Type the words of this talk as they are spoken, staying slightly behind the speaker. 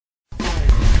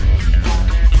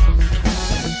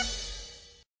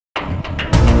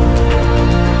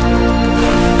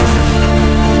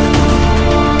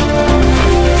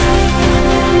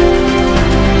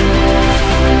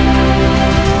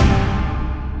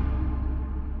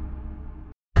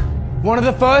One of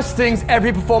the first things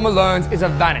every performer learns is a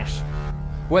vanish.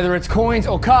 Whether it's coins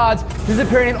or cards,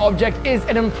 disappearing an object is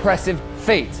an impressive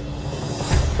feat.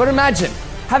 But imagine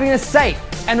having a safe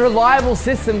and reliable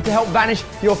system to help vanish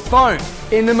your phone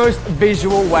in the most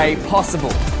visual way possible.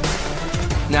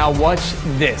 Now watch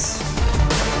this.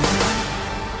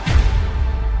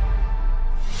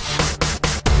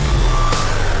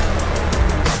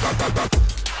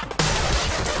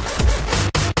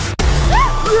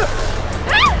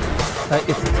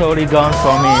 It's totally gone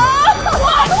for me.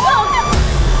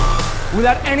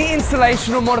 Without any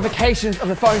installation or modifications of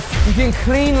the phone, you can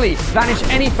cleanly vanish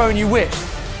any phone you wish.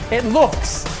 It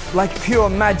looks like pure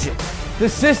magic. The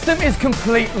system is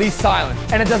completely silent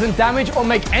and it doesn't damage or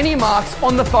make any marks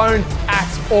on the phone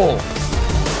at all.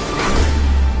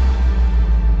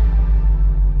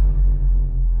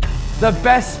 The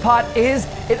best part is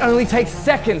it only takes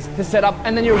seconds to set up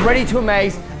and then you're ready to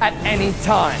amaze at any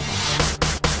time.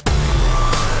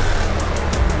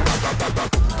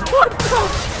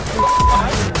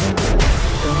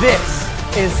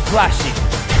 This is flashy.